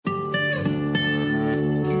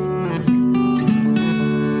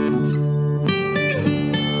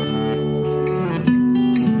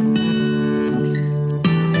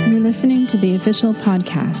official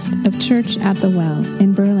podcast of Church at the Well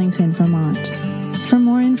in Burlington, Vermont. For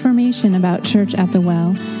more information about Church at the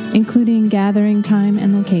Well, including gathering time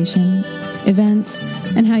and location, events,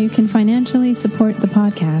 and how you can financially support the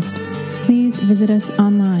podcast, please visit us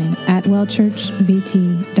online at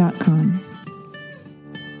wellchurchvt.com.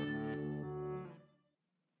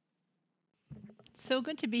 So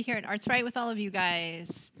good to be here at Arts Right with all of you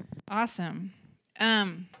guys. Awesome.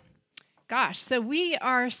 So we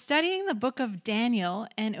are studying the book of Daniel,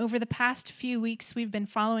 and over the past few weeks, we've been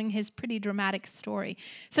following his pretty dramatic story.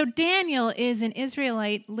 So Daniel is an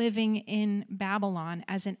Israelite living in Babylon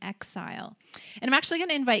as an exile. And I'm actually going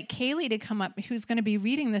to invite Kaylee to come up, who's going to be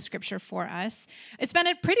reading the scripture for us. It's been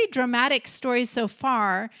a pretty dramatic story so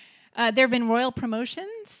far. There have been royal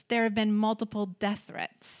promotions. There have been multiple death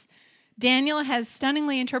threats. Daniel has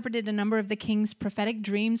stunningly interpreted a number of the king's prophetic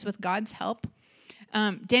dreams with God's help.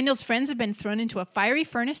 Daniel's friends have been thrown into a fiery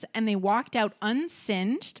furnace, and they walked out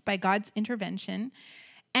unsinged by God's intervention.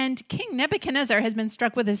 And King Nebuchadnezzar has been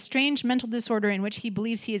struck with a strange mental disorder in which he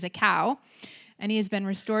believes he is a cow, and he has been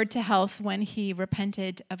restored to health when he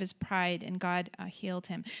repented of his pride, and God healed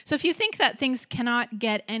him. So if you think that things cannot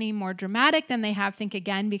get any more dramatic than they have, think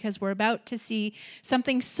again, because we're about to see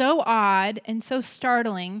something so odd and so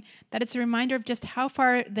startling that it's a reminder of just how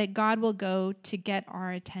far that God will go to get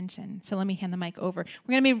our attention. So let me hand the mic over.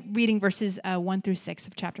 We're going to be reading verses 1 through 6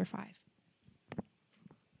 of chapter 5.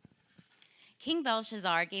 King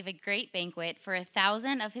Belshazzar gave a great banquet for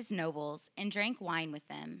 1,000 of his nobles and drank wine with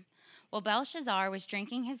them. While Belshazzar was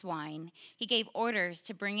drinking his wine, he gave orders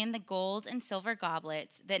to bring in the gold and silver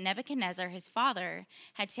goblets that Nebuchadnezzar his father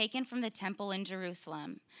had taken from the temple in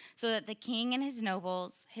Jerusalem, so that the king and his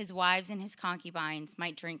nobles, his wives and his concubines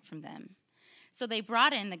might drink from them. So they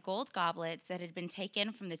brought in the gold goblets that had been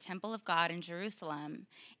taken from the temple of God in Jerusalem,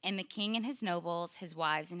 and the king and his nobles, his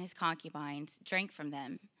wives and his concubines drank from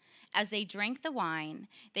them. As they drank the wine,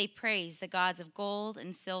 they praised the gods of gold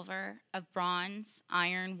and silver, of bronze,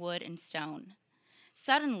 iron, wood, and stone.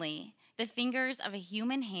 Suddenly, the fingers of a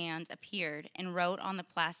human hand appeared and wrote on the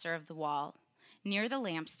plaster of the wall, near the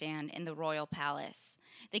lampstand in the royal palace.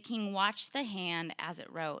 The king watched the hand as it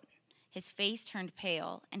wrote. His face turned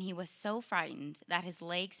pale, and he was so frightened that his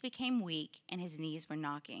legs became weak and his knees were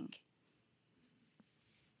knocking.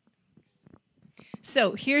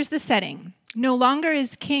 So here's the setting. No longer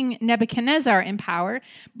is King Nebuchadnezzar in power,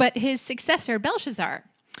 but his successor, Belshazzar.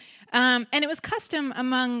 And it was custom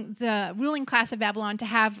among the ruling class of Babylon to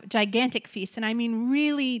have gigantic feasts, and I mean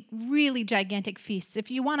really, really gigantic feasts.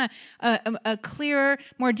 If you want a clearer,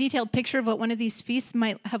 more detailed picture of what one of these feasts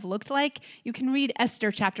might have looked like, you can read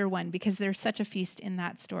Esther chapter 1, because there's such a feast in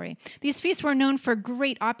that story. These feasts were known for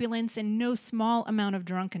great opulence and no small amount of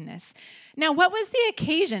drunkenness. Now, what was the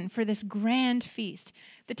occasion for this grand feast?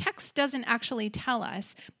 The text doesn't actually tell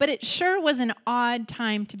us, but it sure was an odd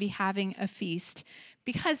time to be having a feast,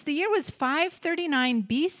 because the year was 539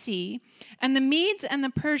 BC, and the Medes and the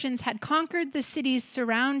Persians had conquered the cities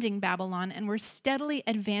surrounding Babylon and were steadily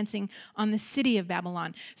advancing on the city of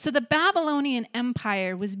Babylon. So the Babylonian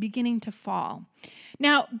Empire was beginning to fall.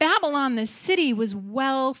 Now, Babylon, the city, was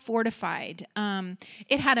well fortified.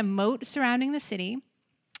 It had a moat surrounding the city.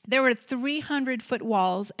 There were 300-foot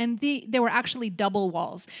walls, and there were actually double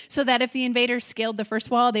walls, so that if the invaders scaled the first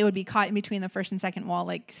wall, they would be caught in between the first and second wall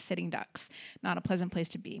like sitting ducks. Not a pleasant place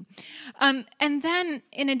to be. And then,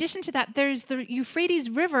 in addition to that, there's the Euphrates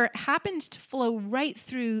River happened to flow right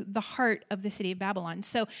through the heart of the city of Babylon.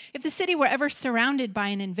 So if the city were ever surrounded by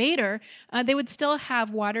an invader, they would still have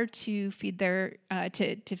water to feed their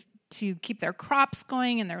to keep their crops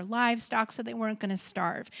going and their livestock, so they weren't going to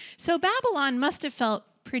starve. So Babylon must have felt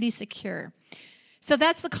pretty secure. So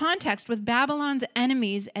that's the context. With Babylon's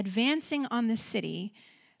enemies advancing on the city,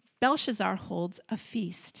 Belshazzar holds a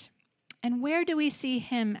feast. And where do we see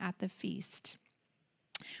him at the feast?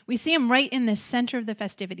 We see him right in the center of the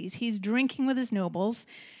festivities. He's drinking with his nobles,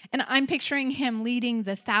 and I'm picturing him leading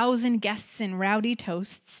the 1,000 guests in rowdy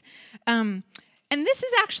toasts. And this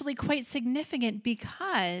is actually quite significant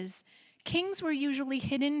because kings were usually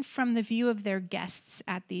hidden from the view of their guests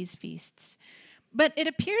at these feasts. But it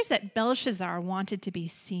appears that Belshazzar wanted to be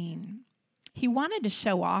seen. He wanted to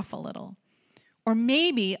show off a little, or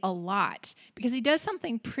maybe a lot, because he does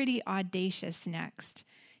something pretty audacious next.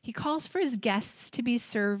 He calls for his guests to be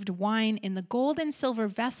served wine in the gold and silver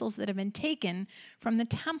vessels that have been taken from the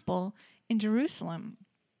temple in Jerusalem.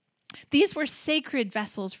 These were sacred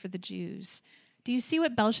vessels for the Jews. Do you see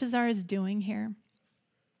what Belshazzar is doing here?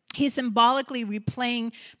 He's symbolically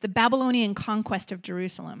replaying the Babylonian conquest of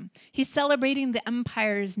Jerusalem. He's celebrating the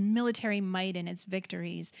empire's military might and its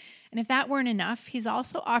victories. And if that weren't enough, he's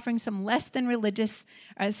also offering some less than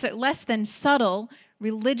subtle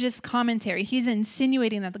religious commentary. He's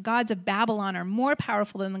insinuating that the gods of Babylon are more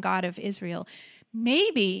powerful than the God of Israel.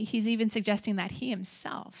 Maybe he's even suggesting that he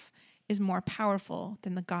himself is more powerful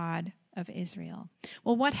than the God of Israel.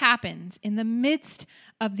 Well, what happens? In the midst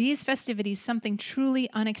of these festivities, something truly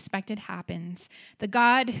unexpected happens. The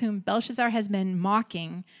God whom Belshazzar has been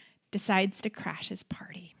mocking decides to crash his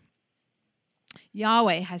party.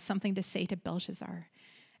 Yahweh has something to say to Belshazzar,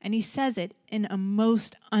 and he says it in a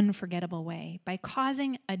most unforgettable way by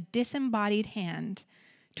causing a disembodied hand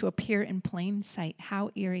to appear in plain sight.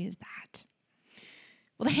 How eerie is that?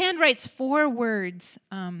 Well, the hand writes 4 words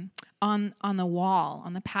on the wall,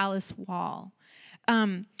 on the palace wall.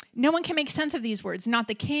 No one can make sense of these words, not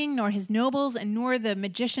the king, nor his nobles, and nor the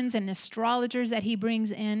magicians and astrologers that he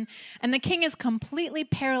brings in. And the king is completely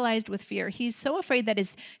paralyzed with fear. He's so afraid that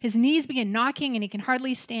his knees begin knocking and he can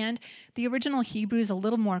hardly stand. The original Hebrew is a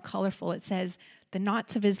little more colorful. It says, the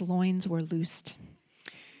knots of his loins were loosed.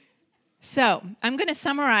 So I'm going to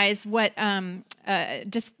summarize what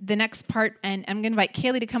just the next part, and I'm going to invite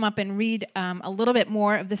Kaylee to come up and read a little bit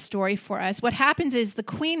more of the story for us. What happens is the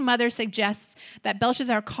queen mother suggests that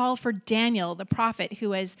Belshazzar call for Daniel, the prophet,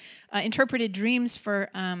 who has interpreted dreams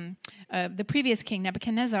for the previous king,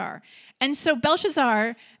 Nebuchadnezzar. And so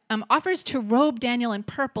Belshazzar offers to robe Daniel in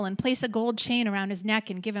purple and place a gold chain around his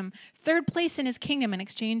neck and give him 3rd place in his kingdom in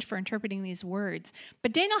exchange for interpreting these words.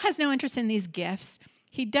 But Daniel has no interest in these gifts.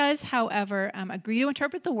 He does, however, agree to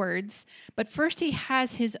interpret the words, but first he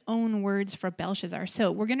has his own words for Belshazzar.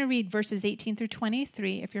 So we're going to read verses 18 through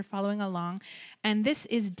 23 if you're following along, and this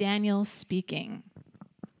is Daniel speaking.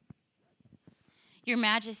 Your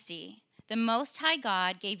Majesty, the Most High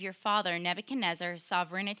God gave your father Nebuchadnezzar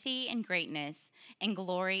sovereignty and greatness and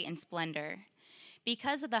glory and splendor.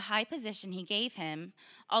 Because of the high position he gave him,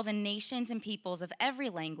 all the nations and peoples of every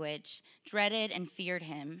language dreaded and feared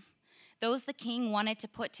him. Those the king wanted to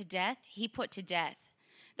put to death, he put to death.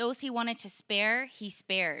 Those he wanted to spare, he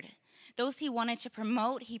spared. Those he wanted to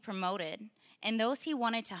promote, he promoted. And those he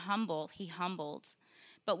wanted to humble, he humbled.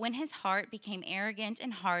 But when his heart became arrogant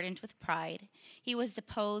and hardened with pride, he was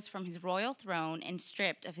deposed from his royal throne and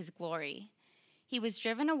stripped of his glory. He was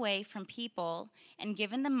driven away from people and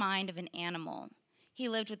given the mind of an animal. He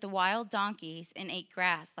lived with the wild donkeys and ate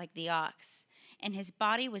grass like the ox. And his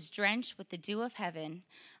body was drenched with the dew of heaven,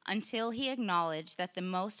 until he acknowledged that the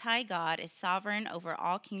Most High God is sovereign over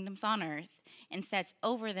all kingdoms on earth and sets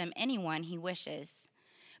over them anyone he wishes.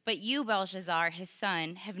 But you, Belshazzar, his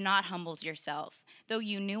son, have not humbled yourself, though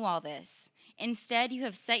you knew all this. Instead, you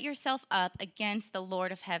have set yourself up against the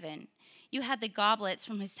Lord of heaven. You had the goblets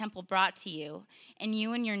from his temple brought to you, and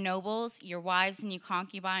you and your nobles, your wives and your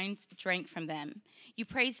concubines drank from them. You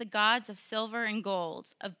praised the gods of silver and gold,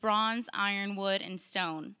 of bronze, iron, wood, and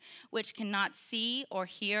stone, which cannot see or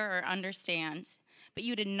hear or understand. But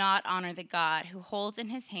you did not honor the God who holds in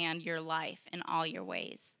his hand your life and all your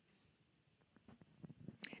ways.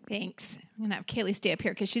 Thanks. I'm going to have Kaylee stay up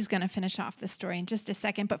here because she's going to finish off the story in just a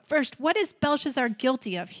second. But first, what is Belshazzar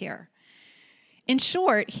guilty of here? In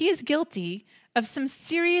short, he is guilty of some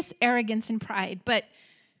serious arrogance and pride, but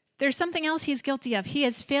there's something else he's guilty of. He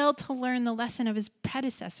has failed to learn the lesson of his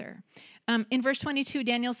predecessor. In verse 22,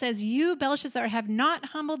 Daniel says, you, Belshazzar, have not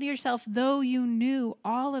humbled yourself, though you knew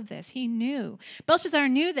all of this. He knew. Belshazzar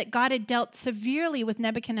knew that God had dealt severely with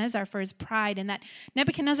Nebuchadnezzar for his pride, and that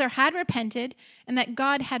Nebuchadnezzar had repented, and that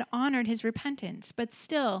God had honored his repentance. But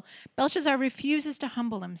still, Belshazzar refuses to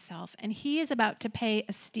humble himself, and he is about to pay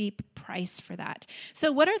a steep price for that.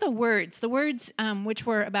 So what are the words? The words which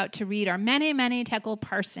we're about to read are mene, mene, tekel,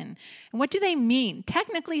 parsin. And what do they mean?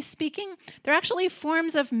 Technically speaking, they're actually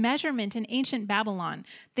forms of measurement in ancient Babylon.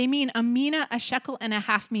 They mean a mina, a shekel, and a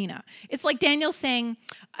half mina. It's like Daniel saying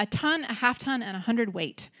a ton, a half ton, and 100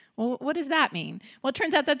 weight. Well, what does that mean? Well, it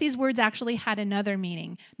turns out that these words actually had another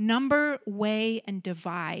meaning: number, weigh, and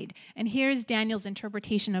divide. And here's Daniel's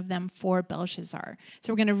interpretation of them for Belshazzar.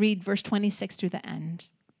 So we're going to read verse 26 through the end.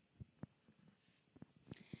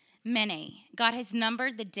 Mene, God has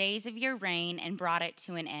numbered the days of your reign and brought it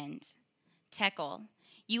to an end. Tekel,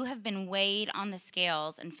 you have been weighed on the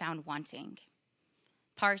scales and found wanting.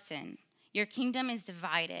 Parsin, your kingdom is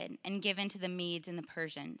divided and given to the Medes and the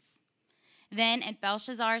Persians. Then at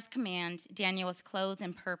Belshazzar's command, Daniel was clothed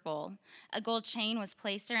in purple. A gold chain was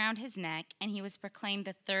placed around his neck, and he was proclaimed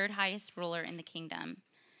the 3rd highest ruler in the kingdom.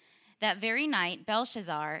 That very night,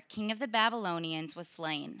 Belshazzar, king of the Babylonians, was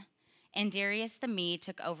slain. and Darius the Mede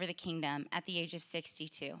took over the kingdom at the age of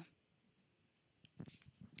 62.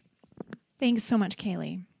 Thanks so much,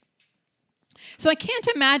 Kaylee. So I can't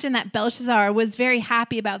imagine that Belshazzar was very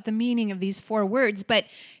happy about the meaning of these 4 words, but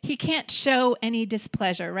he can't show any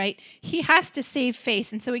displeasure, right? He has to save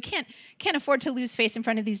face, and so he can't afford to lose face in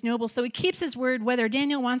front of these nobles. So he keeps his word, whether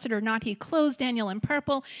Daniel wants it or not. He clothes Daniel in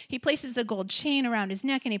purple. He places a gold chain around his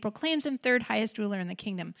neck, and he proclaims him 3rd highest ruler in the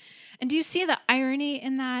kingdom. And do you see the irony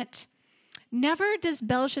in that? Never does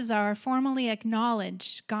Belshazzar formally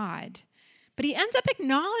acknowledge God, but he ends up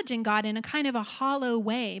acknowledging God in a kind of a hollow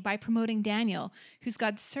way by promoting Daniel, who's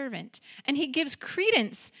God's servant. And he gives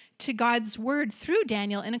credence to God's word through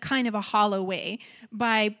Daniel in a kind of a hollow way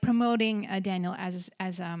by promoting Daniel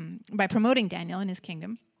by promoting Daniel in his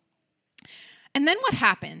kingdom. And then what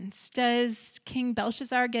happens? Does King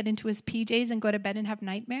Belshazzar get into his PJs and go to bed and have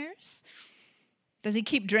nightmares? Does he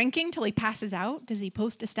keep drinking till he passes out? Does he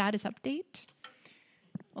post a status update?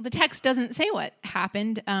 Well, the text doesn't say what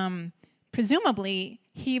happened. Presumably,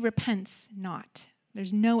 he repents not.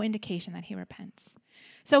 There's no indication that he repents.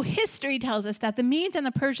 So history tells us that the Medes and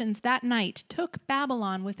the Persians that night took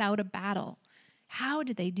Babylon without a battle. How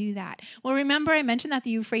did they do that? Well, remember I mentioned that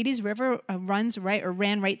the Euphrates River ran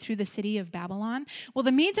right through the city of Babylon? Well,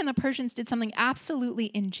 the Medes and the Persians did something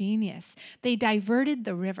absolutely ingenious. They diverted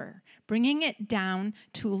the river, bringing it down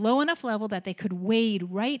to a low enough level that they could wade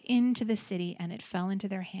right into the city, and it fell into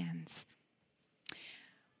their hands.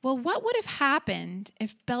 Well, what would have happened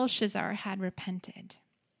if Belshazzar had repented?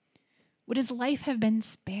 Would his life have been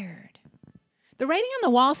spared? The writing on the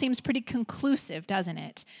wall seems pretty conclusive, doesn't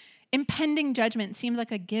it? Impending judgment seems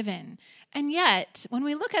like a given. And yet, when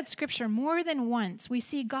we look at Scripture more than once, we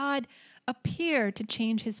see God appear to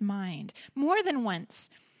change his mind. More than once,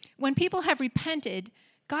 when people have repented,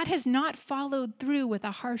 God has not followed through with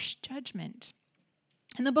a harsh judgment.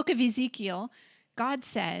 In the book of Ezekiel, God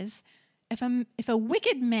says, If a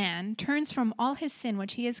wicked man turns from all his sin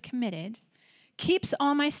which he has committed, keeps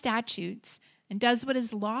all my statutes, and does what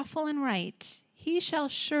is lawful and right, he shall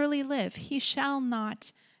surely live. He shall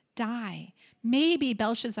not die. Maybe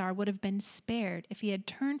Belshazzar would have been spared if he had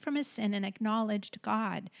turned from his sin and acknowledged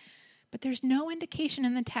God. But there's no indication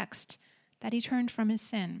in the text that he turned from his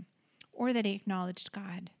sin or that he acknowledged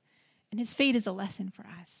God. And his fate is a lesson for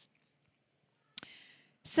us.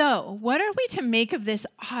 So, what are we to make of this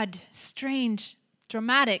odd, strange,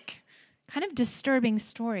 dramatic, kind of disturbing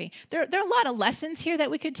story? There are a lot of lessons here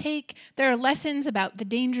that we could take. There are lessons about the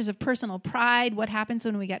dangers of personal pride, what happens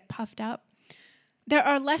when we get puffed up. There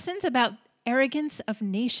are lessons about arrogance of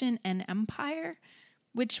nation and empire,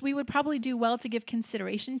 which we would probably do well to give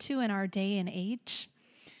consideration to in our day and age.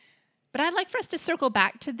 But I'd like for us to circle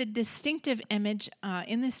back to the distinctive image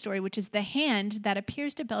in this story, which is the hand that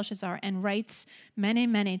appears to Belshazzar and writes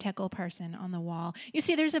Mene, Mene, Tekel Parsin on the wall. You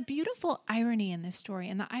see, there's a beautiful irony in this story,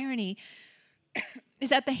 and the irony is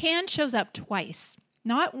that the hand shows up twice.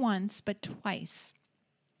 Not once, but twice.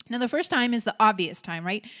 Now, the first time is the obvious time,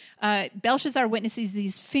 right? Belshazzar witnesses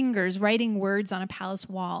these fingers writing words on a palace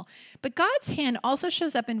wall. But God's hand also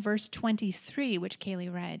shows up in verse 23, which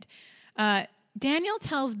Kaylee read. Daniel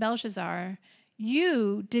tells Belshazzar,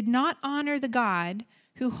 "You did not honor the God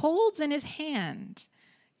who holds in his hand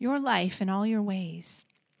your life and all your ways."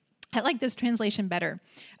 I like this translation better.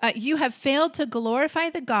 You have failed to glorify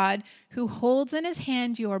the God who holds in his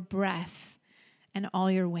hand your breath and all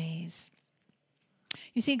your ways.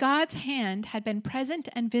 You see, God's hand had been present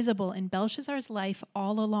and visible in Belshazzar's life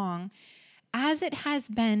all along, as it has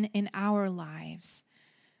been in our lives.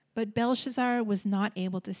 But Belshazzar was not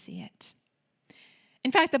able to see it.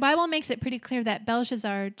 In fact, the Bible makes it pretty clear that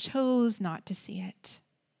Belshazzar chose not to see it.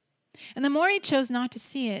 And the more he chose not to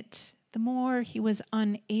see it, the more he was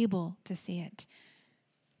unable to see it.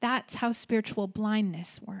 That's how spiritual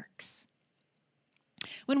blindness works.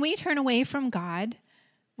 When we turn away from God,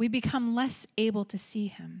 we become less able to see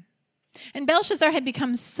him. And Belshazzar had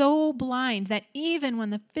become so blind that even when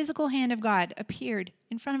the physical hand of God appeared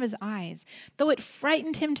in front of his eyes, though it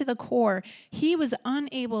frightened him to the core, he was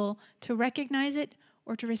unable to recognize it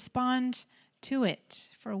or to respond to it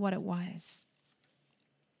for what it was.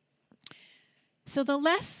 So the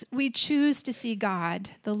less we choose to see God,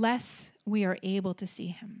 the less we are able to see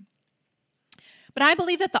him. But I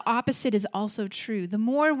believe that the opposite is also true. The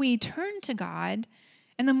more we turn to God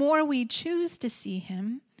and the more we choose to see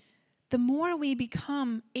him, the more we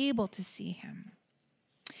become able to see him.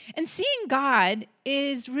 And seeing God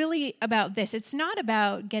is really about this. It's not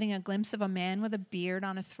about getting a glimpse of a man with a beard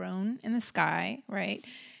on a throne in the sky, right?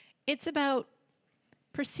 It's about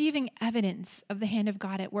perceiving evidence of the hand of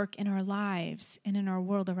God at work in our lives and in our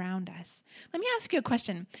world around us. Let me ask you a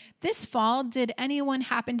question. This fall, did anyone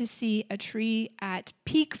happen to see a tree at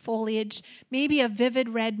peak foliage, maybe a vivid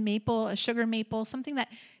red maple, a sugar maple, something that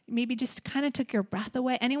maybe just kind of took your breath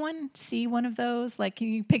away? Anyone see one of those? Like, can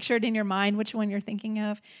you picture it in your mind which one you're thinking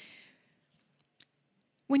of?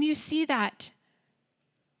 When you see that,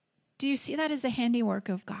 do you see that as the handiwork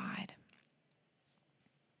of God?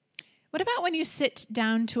 What about when you sit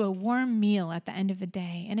down to a warm meal at the end of the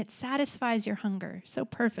day and it satisfies your hunger so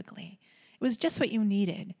perfectly? It was just what you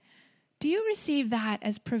needed. Do you receive that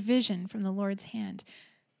as provision from the Lord's hand?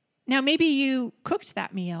 Now, maybe you cooked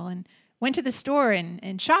that meal and went to the store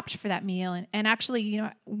and shopped for that meal and actually,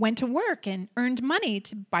 went to work and earned money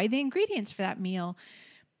to buy the ingredients for that meal.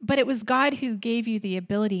 But it was God who gave you the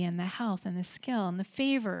ability and the health and the skill and the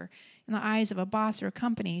favor in the eyes of a boss or a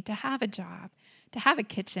company to have a job, to have a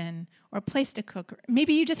kitchen or a place to cook.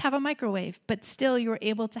 Maybe you just have a microwave, but still you were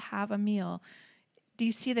able to have a meal. Do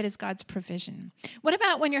you see that as God's provision? What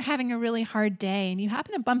about when you're having a really hard day and you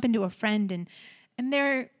happen to bump into a friend and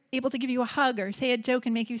they're able to give you a hug or say a joke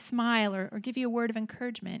and make you smile or give you a word of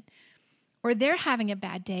encouragement? Or they're having a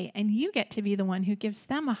bad day and you get to be the one who gives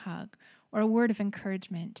them a hug or a word of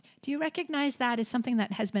encouragement. Do you recognize that as something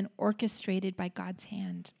that has been orchestrated by God's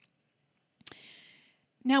hand?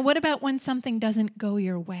 Now, what about when something doesn't go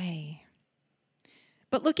your way?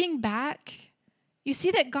 But looking back, you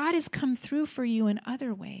see that God has come through for you in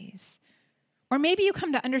other ways. Or maybe you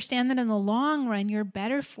come to understand that in the long run, you're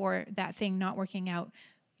better for that thing not working out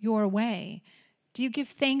your way. Do you give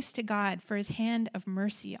thanks to God for his hand of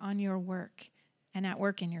mercy on your work and at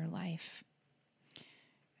work in your life?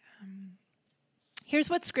 Here's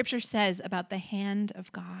what Scripture says about the hand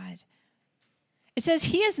of God. It says,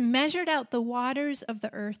 he has measured out the waters of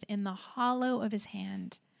the earth in the hollow of his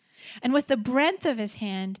hand. And with the breadth of his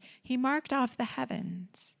hand, he marked off the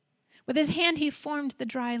heavens. With his hand, he formed the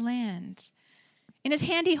dry land. In his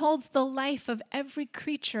hand, he holds the life of every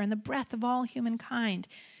creature and the breath of all humankind.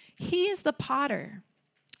 He is the potter.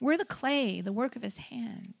 We're the clay, the work of his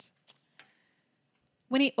hand.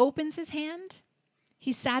 When he opens his hand,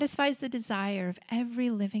 he satisfies the desire of every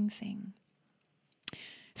living thing.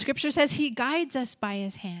 Scripture says he guides us by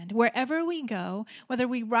his hand. Wherever we go, whether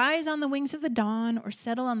we rise on the wings of the dawn or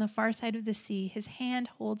settle on the far side of the sea, his hand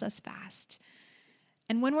holds us fast.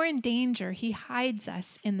 And when we're in danger, he hides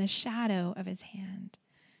us in the shadow of his hand.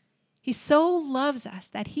 He so loves us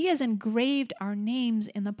that he has engraved our names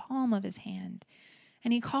in the palm of his hand.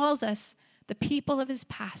 And he calls us the people of his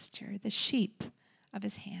pasture, the sheep of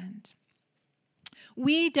his hand.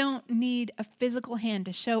 We don't need a physical hand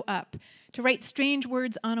to show up, to write strange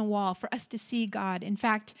words on a wall for us to see God. In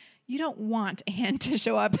fact, you don't want a hand to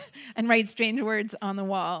show up and write strange words on the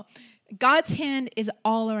wall. God's hand is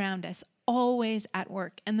all around us, always at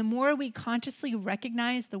work. And the more we consciously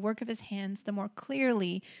recognize the work of his hands, the more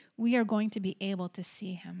clearly we are going to be able to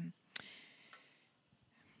see him.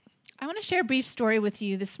 I want to share a brief story with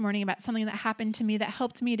you this morning about something that happened to me that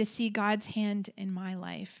helped me to see God's hand in my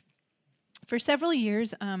life. For several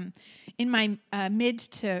years, in my early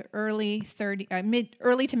to mid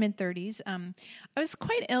 30s, I was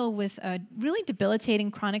quite ill with a really debilitating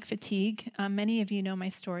chronic fatigue. Many of you know my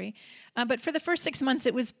story. But for the first 6 months,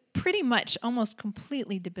 it was pretty much almost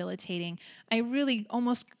completely debilitating. It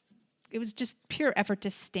was just pure effort to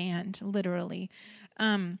stand, literally.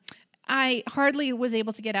 I hardly was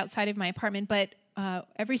able to get outside of my apartment, but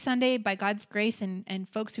every Sunday, by God's grace and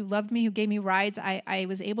folks who loved me, who gave me rides, I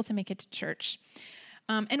was able to make it to church.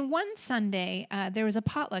 And one Sunday, there was a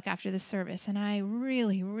potluck after the service, and I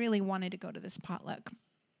really, really wanted to go to this potluck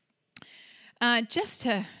just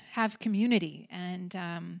to have community and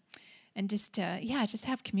just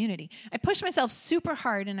have community. I pushed myself super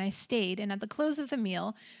hard and I stayed. And at the close of the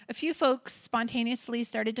meal, a few folks spontaneously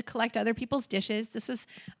started to collect other people's dishes. This was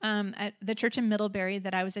at the church in Middlebury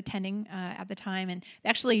that I was attending at the time. And they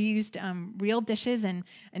actually used real dishes and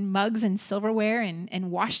mugs and silverware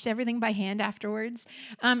and washed everything by hand afterwards.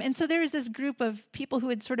 And so there was this group of people who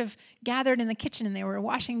had sort of gathered in the kitchen and they were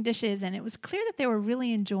washing dishes. And it was clear that they were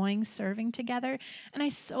really enjoying serving together. And I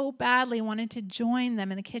so badly wanted to join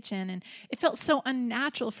them in the kitchen. And it felt so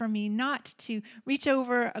unnatural for me not to reach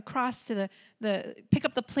over across to the pick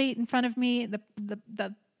up the plate in front of me,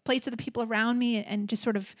 the plates of the people around me, and just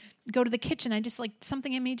sort of go to the kitchen. I just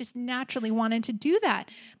something in me just naturally wanted to do that.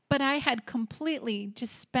 But I had completely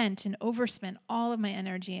just spent and overspent all of my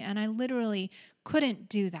energy, and I literally couldn't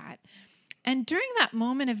do that. And during that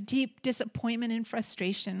moment of deep disappointment and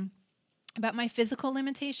frustration about my physical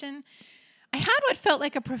limitation, I had what felt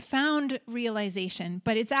like a profound realization,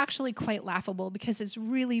 but it's actually quite laughable because it's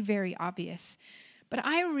really very obvious. But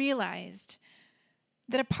I realized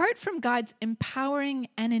that apart from God's empowering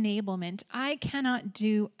and enablement, I cannot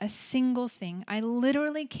do a single thing. I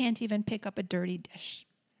literally can't even pick up a dirty dish.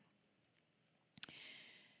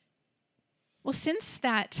 Well, since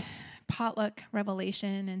that potluck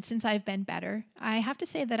revelation and since I've been better, I have to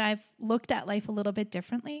say that I've looked at life a little bit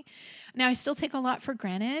differently. Now, I still take a lot for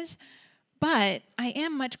granted, but I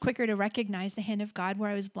am much quicker to recognize the hand of God where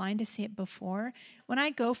I was blind to see it before. When I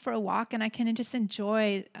go for a walk and I can just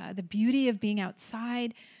enjoy the beauty of being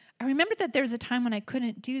outside, I remember that there was a time when I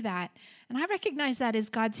couldn't do that, and I recognize that as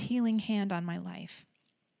God's healing hand on my life.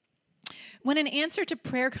 When an answer to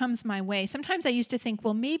prayer comes my way, sometimes I used to think,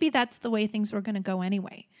 well, maybe that's the way things were going to go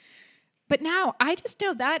anyway. But now I just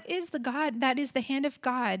know that is the hand of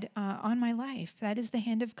God on my life. That is the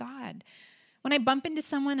hand of God. When I bump into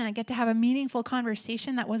someone and I get to have a meaningful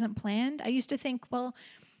conversation that wasn't planned, I used to think, well,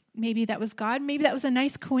 maybe that was God. Maybe that was a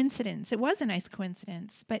nice coincidence. It was a nice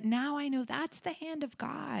coincidence. But now I know that's the hand of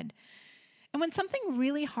God. And when something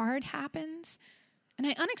really hard happens, and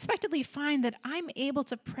I unexpectedly find that I'm able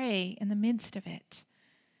to pray in the midst of it,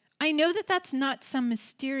 I know that that's not some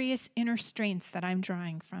mysterious inner strength that I'm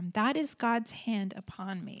drawing from. That is God's hand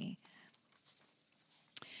upon me.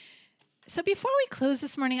 So before we close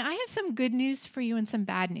this morning, I have some good news for you and some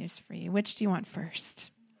bad news for you. Which do you want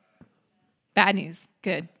first? Bad news.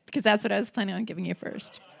 Good, because that's what I was planning on giving you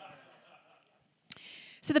first.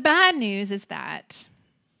 So the bad news is that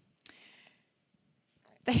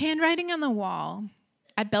the handwriting on the wall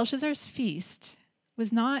at Belshazzar's feast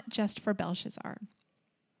was not just for Belshazzar.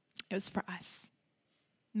 It was for us.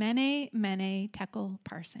 Mene, mene, tekel,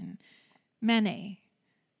 parsin. Mene,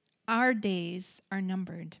 our days are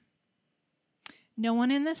numbered. No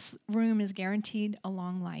one in this room is guaranteed a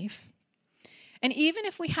long life. And even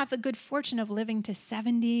if we have the good fortune of living to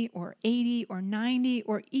 70 or 80 or 90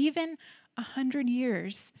 or even 100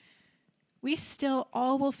 years, we still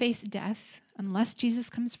all will face death unless Jesus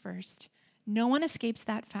comes first. No one escapes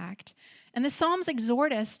that fact. And the Psalms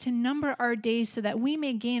exhort us to number our days so that we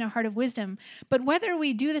may gain a heart of wisdom. But whether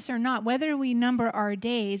we do this or not, whether we number our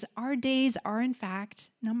days are in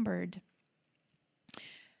fact numbered.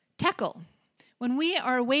 Tekel. When we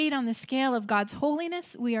are weighed on the scale of God's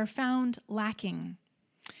holiness, we are found lacking.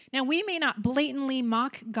 Now, we may not blatantly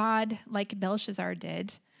mock God like Belshazzar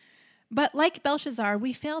did, but like Belshazzar,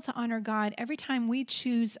 we fail to honor God every time we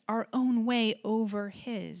choose our own way over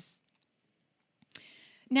his.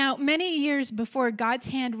 Now, many years before God's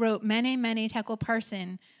hand wrote Mene, Mene, Tekel,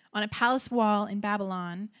 Parsin on a palace wall in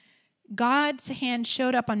Babylon, God's hand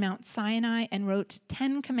showed up on Mount Sinai and wrote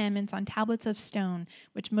 10 commandments on tablets of stone,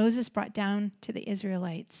 which Moses brought down to the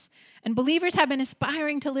Israelites. And believers have been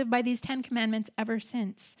aspiring to live by these 10 commandments ever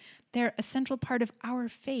since. They're a central part of our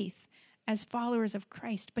faith as followers of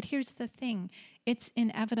Christ. But here's the thing, it's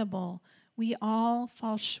inevitable. We all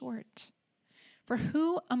fall short. For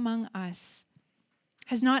who among us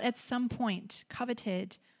has not at some point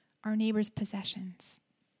coveted our neighbor's possessions?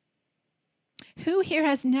 Who here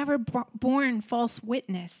has never borne false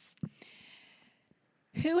witness?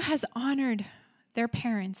 Who has honored their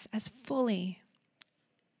parents as fully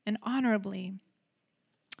and honorably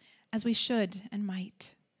as we should and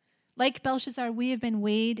might? Like Belshazzar, we have been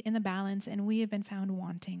weighed in the balance and we have been found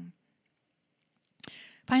wanting.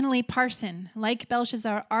 Finally, Parsin, like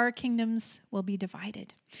Belshazzar, our kingdoms will be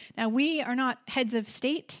divided. Now, we are not heads of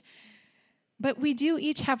state, but we do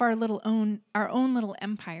each have our own little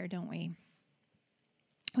empire, don't we?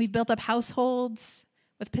 We've built up households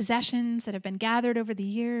with possessions that have been gathered over the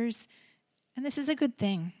years, and this is a good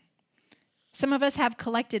thing. Some of us have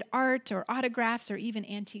collected art or autographs or even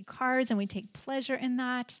antique cars, and we take pleasure in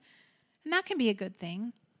that, and that can be a good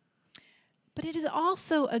thing. But it is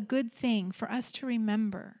also a good thing for us to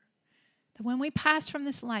remember that when we pass from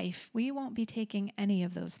this life, we won't be taking any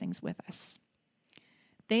of those things with us.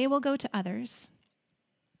 They will go to others,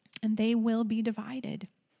 and they will be divided.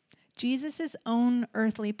 Jesus' own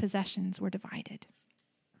earthly possessions were divided.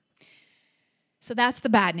 So that's the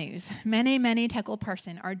bad news. Mene, mene, tekel,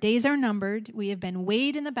 parsin. Our days are numbered. We have been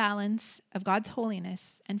weighed in the balance of God's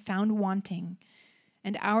holiness and found wanting.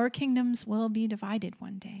 And our kingdoms will be divided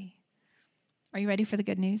one day. Are you ready for the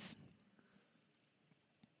good news?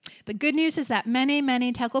 The good news is that mene,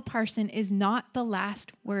 mene, tekel, parsin is not the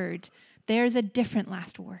last word. There's a different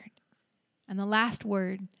last word. And the last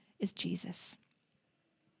word is Jesus.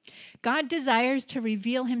 God desires to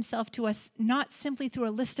reveal himself to us not simply through a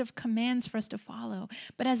list of commands for us to follow,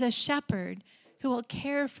 but as a shepherd who will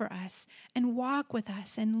care for us and walk with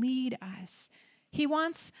us and lead us. He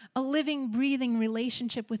wants a living, breathing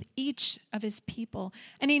relationship with each of his people.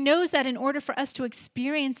 And he knows that in order for us to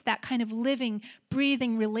experience that kind of living,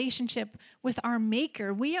 breathing relationship with our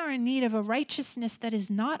Maker, we are in need of a righteousness that is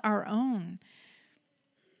not our own.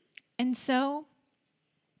 And so,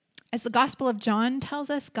 as the Gospel of John tells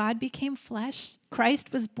us, God became flesh.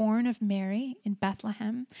 Christ was born of Mary in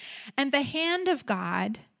Bethlehem. And the hand of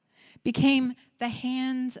God became the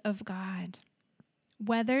hands of God,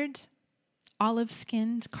 weathered,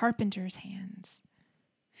 olive-skinned carpenter's hands.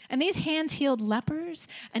 And these hands healed lepers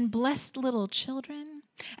and blessed little children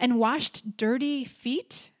and washed dirty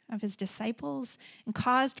feet of his disciples and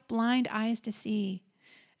caused blind eyes to see.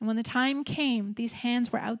 And when the time came, these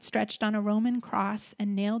hands were outstretched on a Roman cross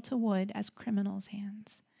and nailed to wood as criminals'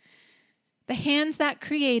 hands. The hands that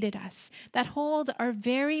created us, that hold our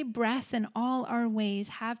very breath and all our ways,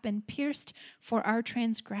 have been pierced for our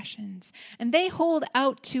transgressions. And they hold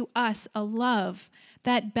out to us a love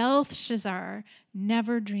that Belshazzar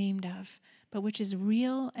never dreamed of, but which is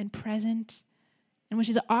real and present and which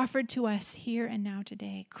is offered to us here and now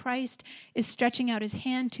today. Christ is stretching out his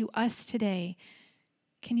hand to us today.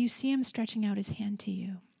 Can you see him stretching out his hand to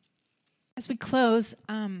you? As we close,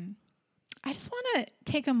 I just want to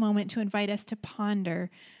take a moment to invite us to ponder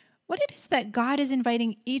what it is that God is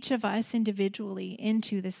inviting each of us individually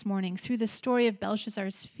into this morning through the story of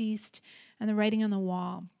Belshazzar's feast and the writing on the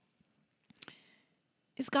wall.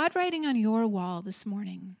 Is God writing on your wall this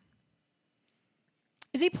morning?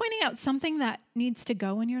 Is he pointing out something that needs to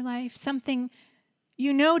go in your life, something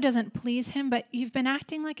you know doesn't please him, but you've been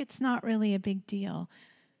acting like it's not really a big deal?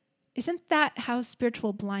 Isn't that how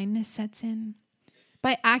spiritual blindness sets in?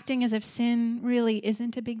 By acting as if sin really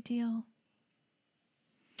isn't a big deal?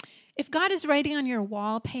 If God is writing on your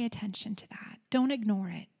wall, pay attention to that. Don't ignore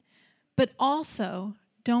it. But also,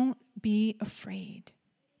 don't be afraid.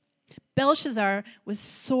 Belshazzar was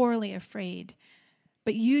sorely afraid,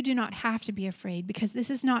 but you do not have to be afraid because this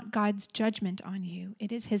is not God's judgment on you.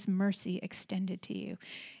 It is his mercy extended to you.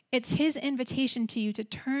 It's his invitation to you to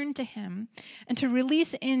turn to him and to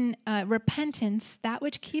release in repentance that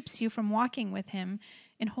which keeps you from walking with him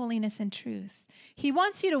in holiness and truth. He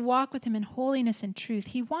wants you to walk with him in holiness and truth.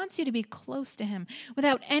 He wants you to be close to him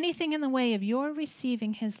without anything in the way of your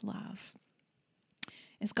receiving his love.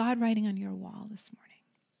 Is God writing on your wall this morning?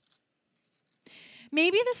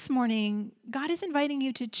 Maybe this morning, God is inviting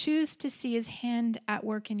you to choose to see his hand at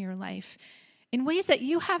work in your life in ways that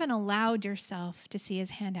you haven't allowed yourself to see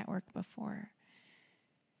his hand at work before.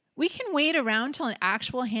 We can wait around till an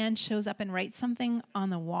actual hand shows up and writes something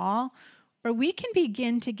on the wall, or we can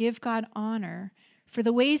begin to give God honor for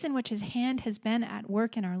the ways in which his hand has been at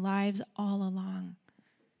work in our lives all along.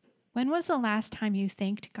 When was the last time you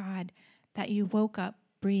thanked God that you woke up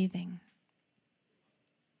breathing?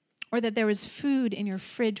 Or that there was food in your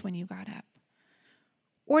fridge when you got up?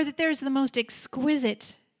 Or that there's the most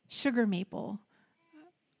exquisite sugar maple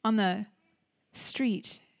on the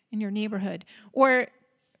street in your neighborhood? Or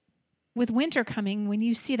with winter coming, when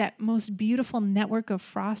you see that most beautiful network of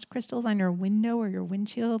frost crystals on your window or your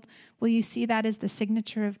windshield, will you see that as the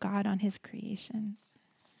signature of God on his creation?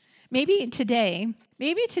 Maybe today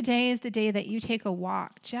is the day that you take a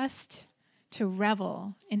walk just to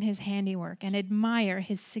revel in his handiwork and admire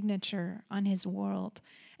his signature on his world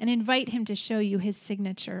and invite him to show you his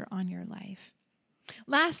signature on your life.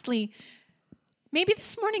 Lastly, maybe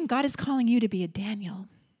this morning God is calling you to be a Daniel,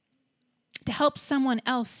 to help someone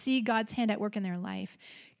else see God's hand at work in their life.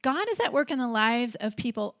 God is at work in the lives of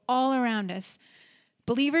people all around us,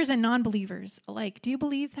 believers and non-believers alike. Do you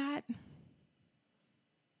believe that?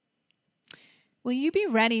 Will you be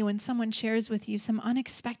ready when someone shares with you some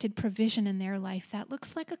unexpected provision in their life that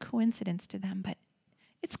looks like a coincidence to them, but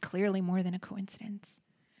it's clearly more than a coincidence?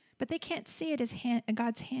 But they can't see it as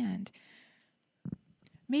God's hand.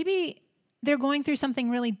 Maybe they're going through something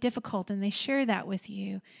really difficult and they share that with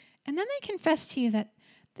you, and then they confess to you that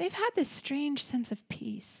they've had this strange sense of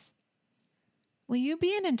peace. Will you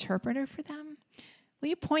be an interpreter for them? Will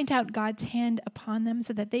you point out God's hand upon them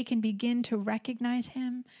so that they can begin to recognize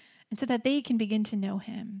him and so that they can begin to know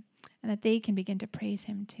him and that they can begin to praise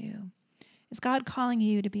him too? Is God calling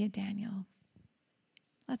you to be a Daniel?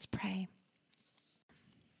 Let's pray.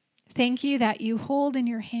 Thank you that you hold in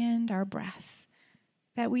your hand our breath,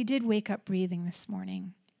 that we did wake up breathing this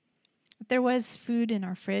morning, that there was food in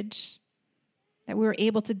our fridge, that we were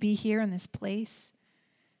able to be here in this place.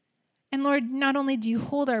 And Lord, not only do you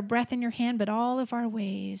hold our breath in your hand, but all of our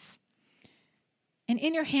ways. And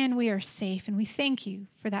in your hand we are safe, and we thank you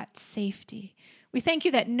for that safety. We thank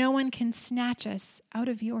you that no one can snatch us out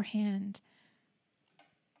of your hand.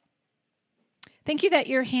 Thank you that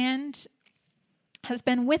your hand has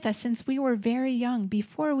been with us since we were very young,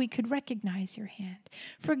 before we could recognize your hand.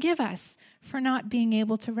 Forgive us for not being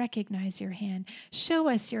able to recognize your hand. Show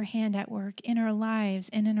us your hand at work in our lives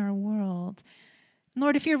and in our world.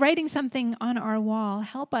 Lord, if you're writing something on our wall,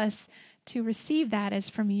 help us to receive that as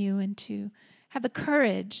from you and to have the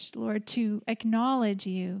courage, Lord, to acknowledge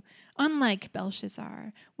you. Unlike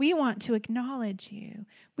Belshazzar, we want to acknowledge you.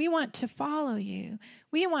 We want to follow you.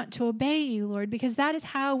 We want to obey you, Lord, because that is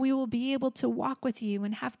how we will be able to walk with you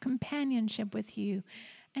and have companionship with you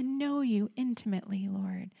and know you intimately,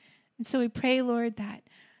 Lord. And so we pray, Lord, that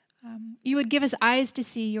you would give us eyes to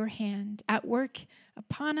see your hand at work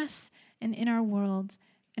upon us and in our world.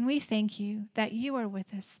 And we thank you that you are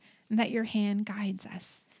with us and that your hand guides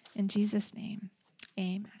us. In Jesus' name,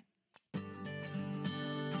 amen.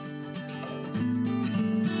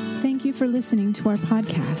 Thank you for listening to our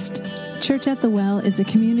podcast. Church at the Well is a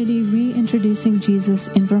community reintroducing Jesus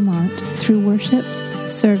in Vermont through worship,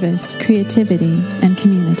 service, creativity, and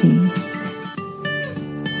community.